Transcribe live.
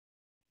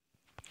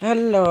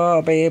Hello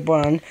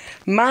everyone,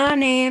 my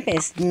name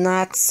is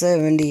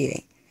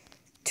Not78.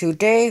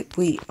 Today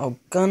we are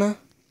gonna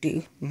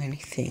do many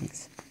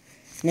things.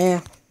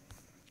 Now,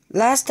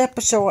 last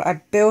episode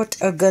I built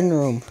a gun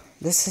room.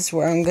 This is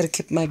where I'm gonna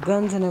keep my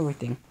guns and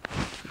everything.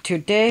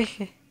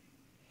 Today,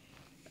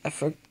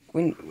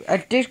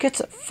 I did get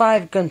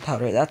 5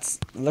 gunpowder. That's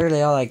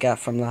literally all I got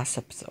from last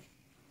episode.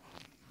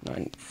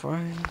 9, 4,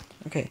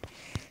 okay.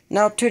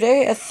 Now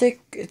today I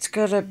think it's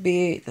gonna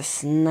be the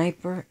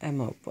sniper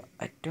ammo, but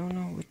I don't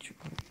know which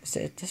one. Is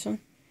it this one?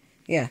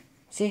 Yeah,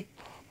 see?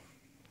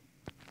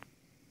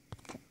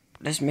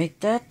 Let's make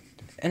that,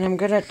 and I'm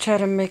gonna try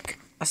to make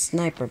a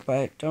sniper, but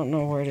I don't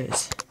know where it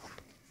is.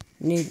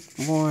 Need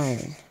more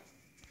iron.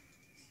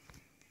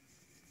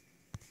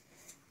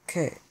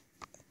 Okay.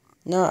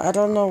 Now I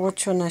don't know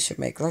which one I should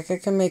make. Like I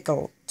can make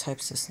all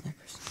types of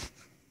snipers.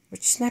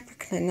 Which sniper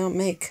can I not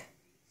make?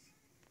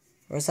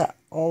 Or is that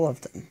all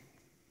of them?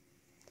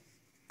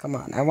 Come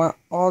on, I want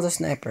all the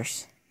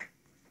snipers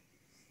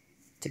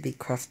to be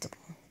craftable.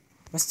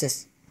 What's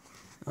this?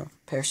 Oh,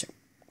 parachute.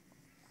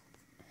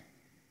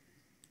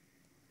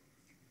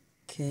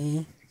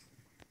 Okay.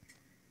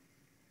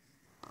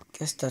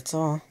 Guess that's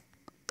all.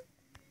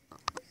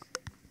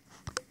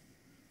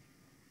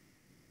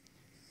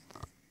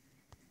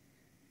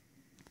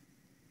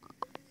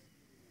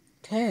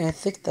 Okay, I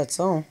think that's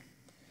all.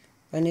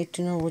 I need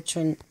to know which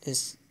one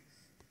is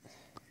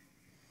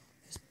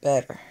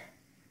better.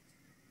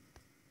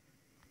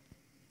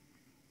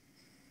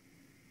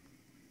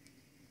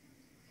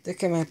 I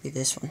think it might be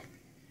this one.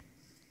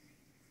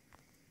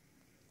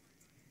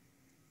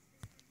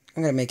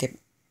 I'm gonna make it.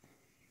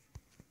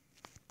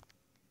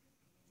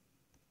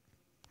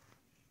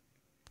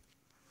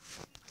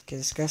 Okay,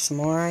 let's grab some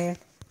more iron.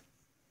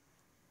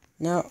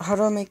 Now, how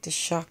do I make the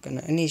shotgun?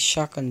 I need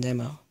shotgun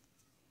demo.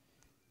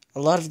 A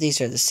lot of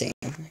these are the same.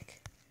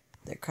 Like,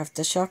 did I craft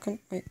the shotgun?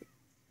 Wait.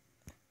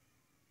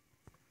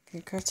 Can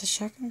you craft the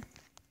shotgun?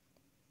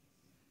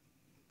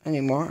 I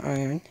need more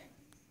iron.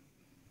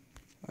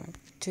 1,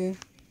 2, 1,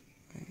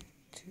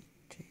 2,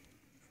 3.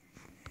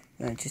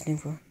 No, I just need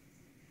 4.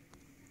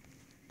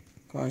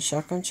 Come on,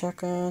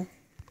 shotgun.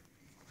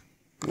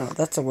 No,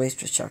 that's a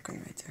waste of shotgun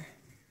right there.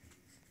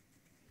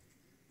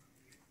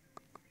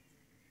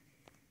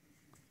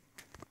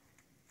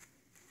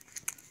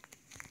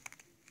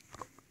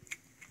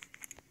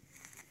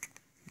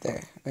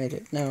 There, made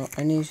it. Now,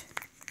 I need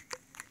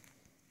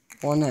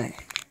 1 iron.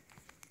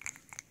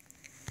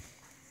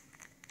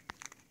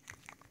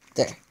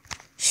 There.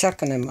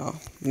 Shotgun ammo.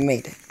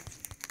 Made it.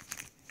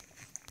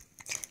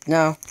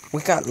 Now,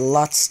 we got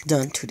lots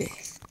done today.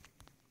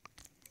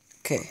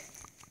 Okay.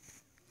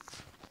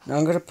 Now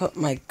I'm gonna put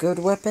my good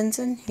weapons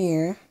in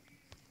here.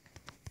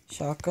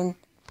 Shotgun,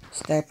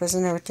 snipers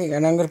and everything.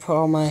 And I'm gonna put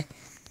all my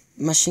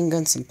machine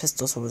guns and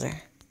pistols over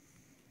there.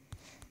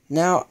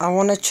 Now, I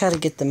wanna try to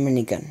get the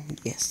minigun.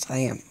 Yes, I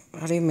am.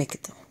 How do you make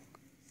it though?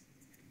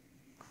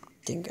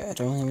 I think I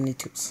don't have any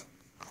tools.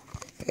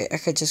 Okay, I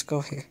could just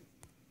go here.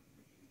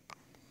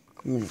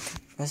 Minigun.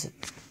 What's it?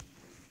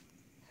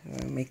 How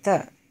do I make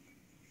that?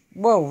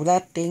 Whoa,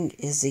 that thing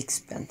is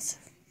expensive.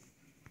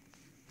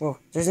 Whoa,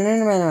 there's an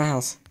enderman in my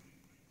house.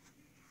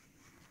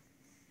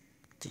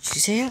 Did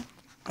you see it?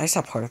 I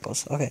saw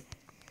particles. Okay.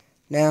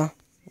 Now,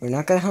 we're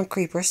not gonna hunt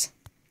creepers.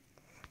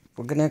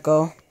 We're gonna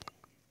go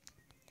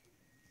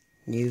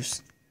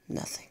use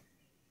nothing.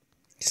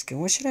 Just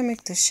kidding. What should I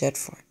make this shed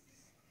for?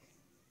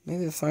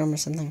 Maybe a farm or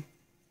something.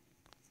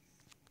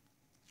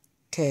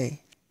 Okay.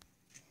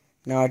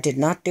 Now, I did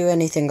not do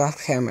anything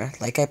off camera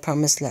like I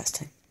promised last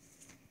time.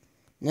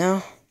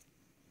 Now,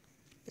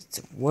 it's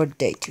a wood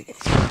day today.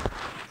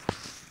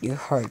 You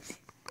heard me.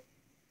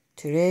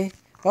 Today,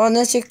 oh, and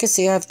as you can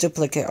see, I have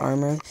duplicate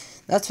armor.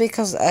 That's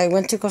because I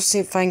went to go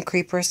find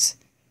creepers.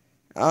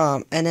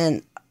 And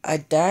then I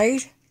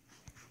died.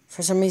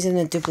 For some reason,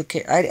 I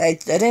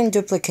didn't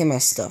duplicate my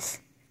stuff,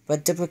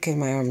 but duplicate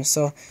my armor.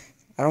 So,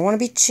 I don't want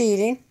to be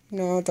cheating.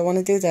 No, I don't want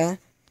to do that.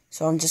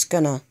 So, I'm just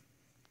gonna,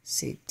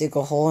 dig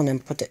a hole and then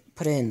put it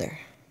in there.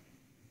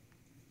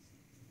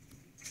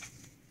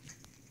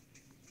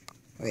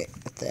 Wait,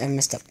 I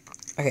messed up.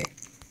 Okay.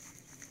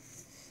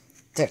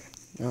 There.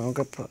 Now I'm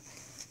gonna put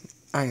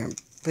iron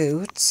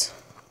boots,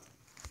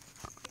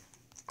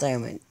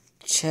 diamond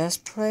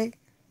chest plate,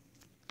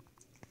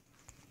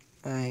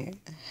 iron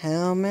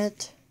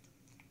helmet,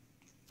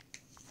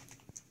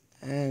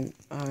 and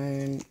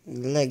iron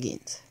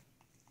leggings.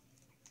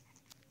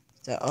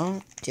 Is that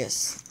all?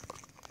 Yes.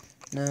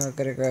 Now I'm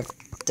gonna grab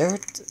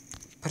dirt,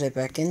 put it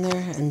back in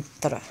there, and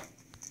ta-da.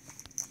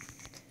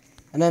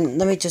 And then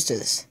let me just do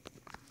this.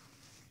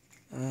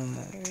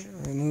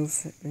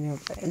 Remove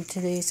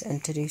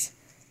entities.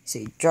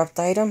 See, dropped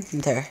item,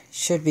 there,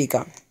 should be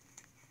gone.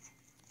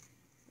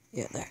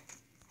 Yeah, there.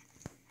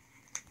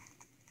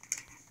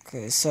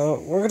 Okay, so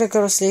we're gonna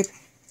go to sleep.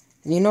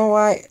 And you know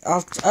why?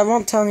 I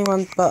won't tell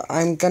anyone, but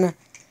I'm gonna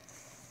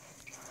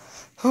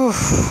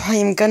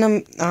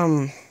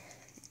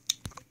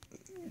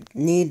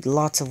need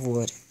lots of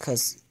wood,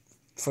 cause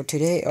for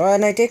today. Oh,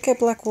 and I did get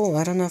black wool.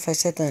 I don't know if I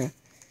said that.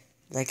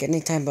 like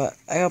anytime, but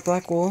I got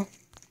black wool.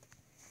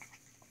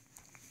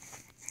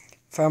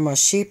 From a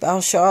sheep,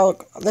 let's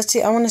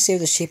see, I want to see if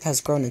the sheep has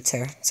grown its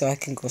hair, so I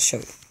can go show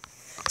you.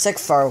 It's like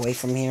far away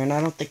from here, and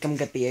I don't think I'm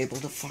going to be able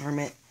to farm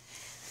it.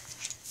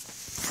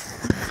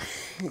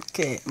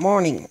 Okay,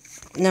 morning.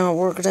 Now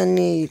we're going to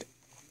need,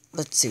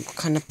 let's see, what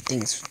kind of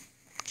things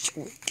should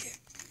we get?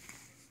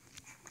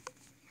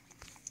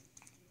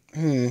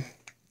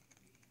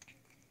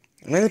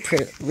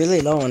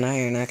 Really low on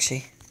iron,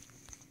 actually.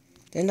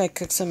 Didn't I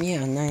cook some?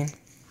 Yeah, 9.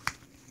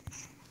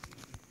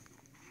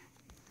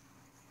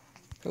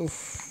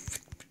 Oof.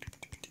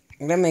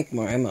 I'm gonna make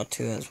more ammo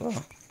too as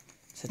well.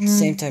 So at the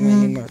same time I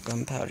need more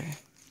gunpowder.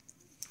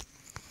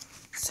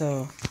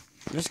 So,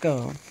 let's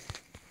go.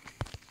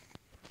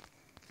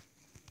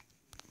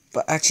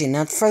 But actually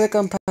not for the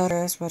gunpowder,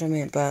 that's what I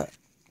meant, but...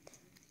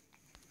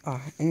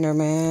 Oh,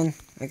 Enderman.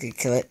 I could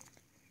kill it.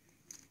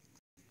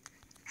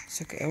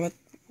 It's okay, what?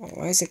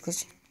 Why is it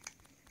glitching?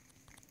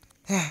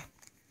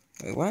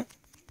 Wait, what?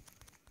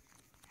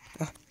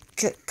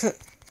 Kill.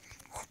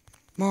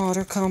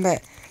 Mortal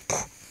combat.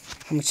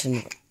 How much in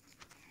it?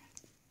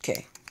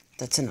 Okay,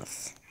 that's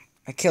enough.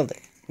 I killed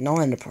it. No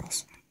ender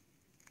pearls.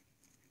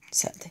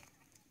 Sadly.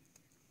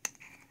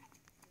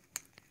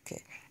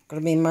 Okay,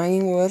 gonna be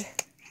mining wood.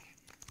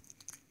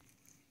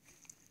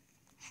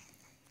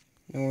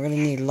 And we're gonna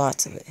need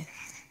lots of it.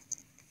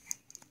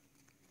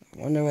 I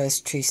wonder why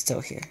this tree's still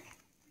here.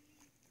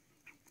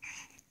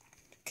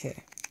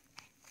 Okay.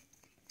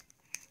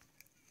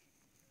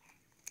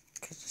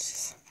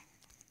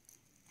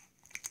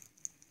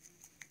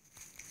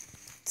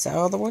 Is that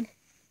all the wood?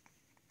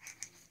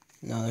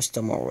 No, there's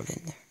still more wood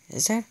in there.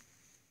 Is there?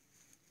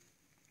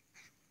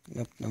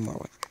 Nope, no more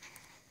wood.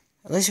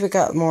 At least we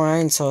got more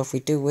iron, so if we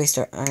do waste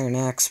our iron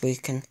axe, we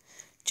can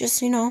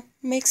just,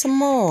 make some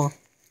more.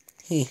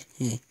 Okay,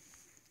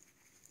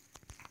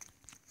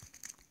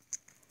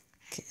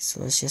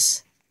 so let's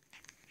just...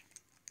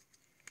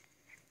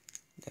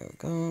 There we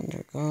go.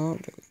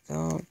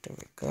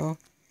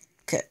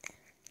 Okay.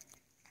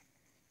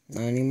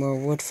 Not any more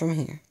wood from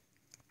here.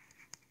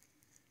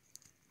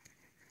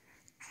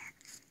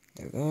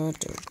 There we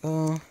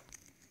go.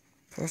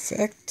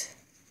 Perfect.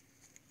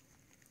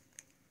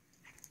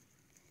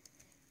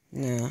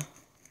 Now,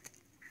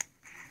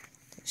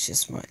 let's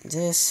just mine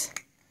this.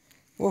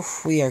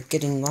 Oof, we are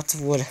getting lots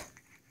of wood.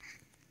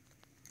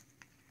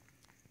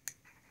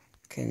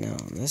 Okay, now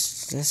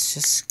let's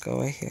just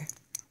go right here.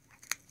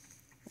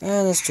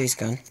 And this tree's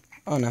gone.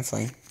 Oh, not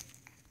flying.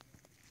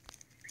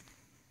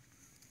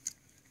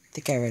 I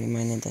think I already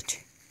mined that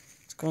tree.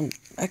 Let's go on.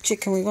 Actually,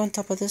 can we go on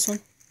top of this one?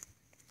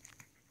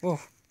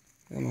 Whoa,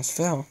 we almost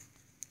fell.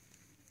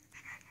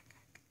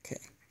 Okay.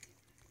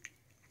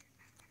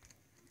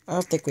 I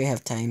don't think we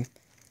have time.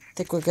 I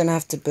think we're gonna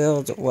have to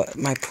build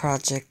my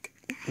project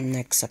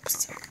next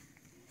episode.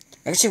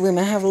 Actually, we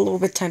might have a little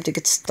bit of time to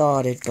get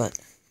started, but...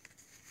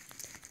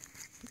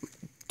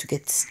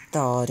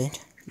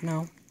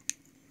 No.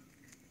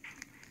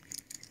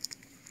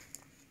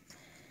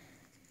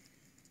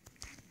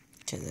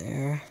 To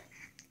there.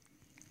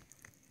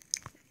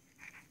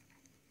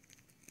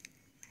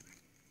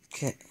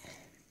 Okay.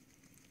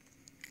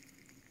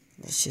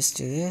 Let's just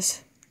do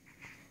this.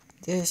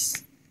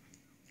 This.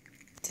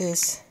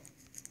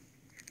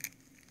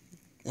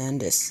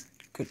 And this.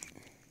 Good.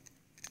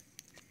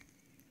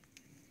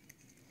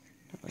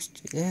 Let's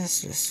do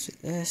this.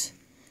 Let's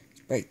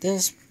break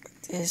this.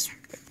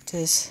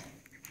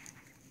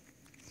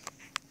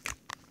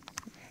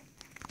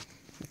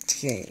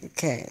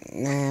 Okay.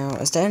 Now,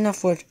 is that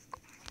enough wood? I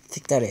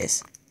think that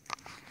is.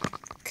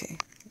 Okay.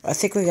 I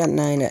think we got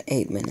 9 at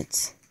 8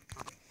 minutes.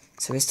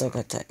 So we still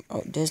got time.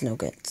 Oh, there's no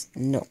guns.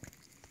 No.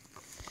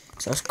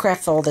 So let's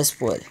craft all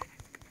this wood.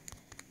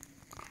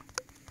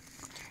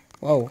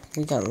 Whoa,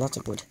 we got lots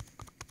of wood.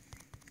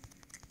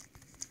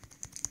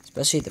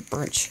 Especially the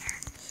birch.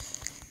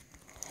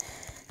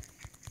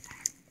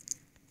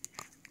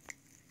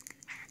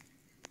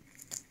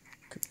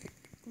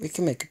 We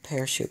can make a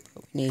parachute,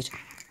 but we need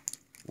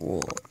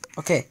wool.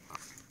 Okay,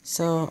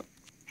 so,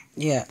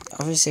 yeah,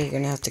 obviously you're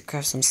gonna have to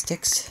craft some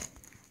sticks.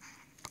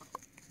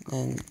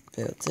 Then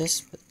build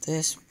this, with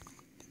this,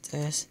 with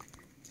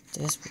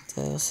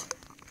this.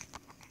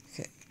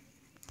 Okay.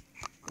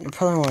 You're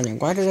probably wondering,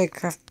 why did I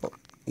craft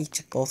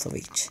both of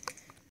each?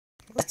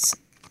 That's a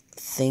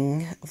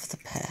thing of the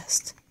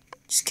past.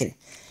 Just kidding.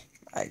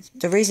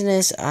 The reason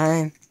is,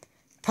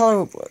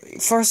 probably,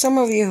 for some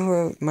of you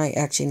who might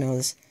actually know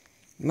this,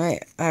 you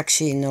might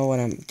actually know what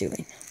I'm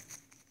doing.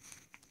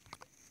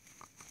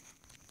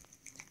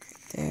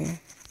 There,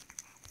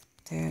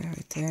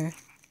 right there,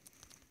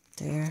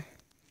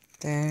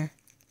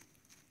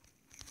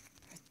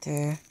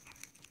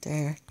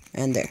 there,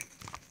 and there.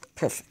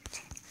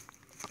 Perfect.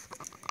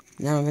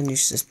 Now I'm going to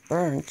use this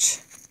birch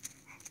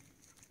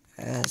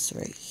as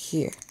right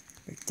here.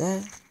 Break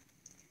that,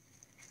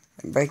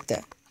 and break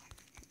that.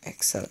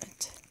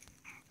 Excellent.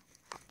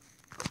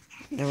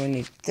 Then we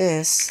need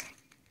this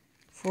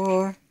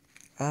for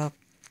up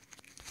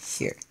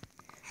here.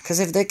 Because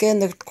if they get in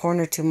the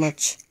corner too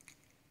much,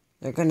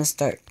 they're going to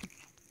start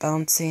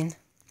bouncing.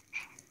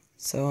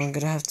 So I'm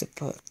gonna have to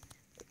put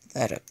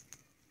that up.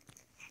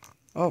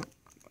 Oh,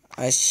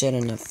 I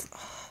shouldn't have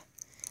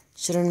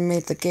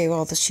made the gate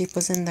while the sheep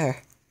was in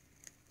there.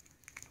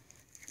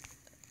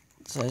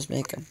 So let's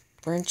make a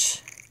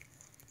branch.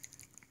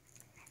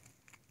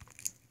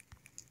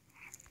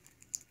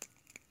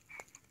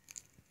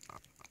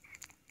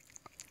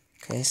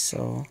 Okay,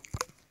 so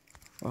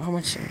well, how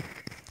much?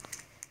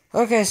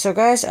 Okay, so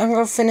guys, I'm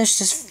gonna finish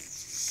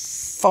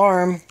this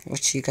farm,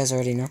 which you guys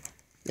already know.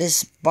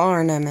 This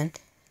barn, I meant.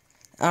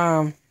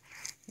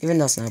 Even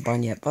though it's not a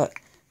barn yet, but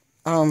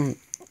I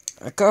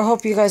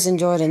hope you guys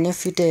enjoyed, and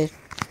if you did,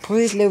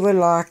 please leave a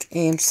like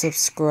and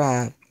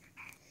subscribe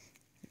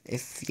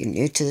if you're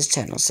new to this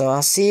channel. So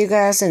I'll see you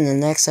guys in the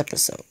next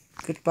episode.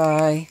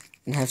 Goodbye,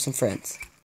 and have some friends.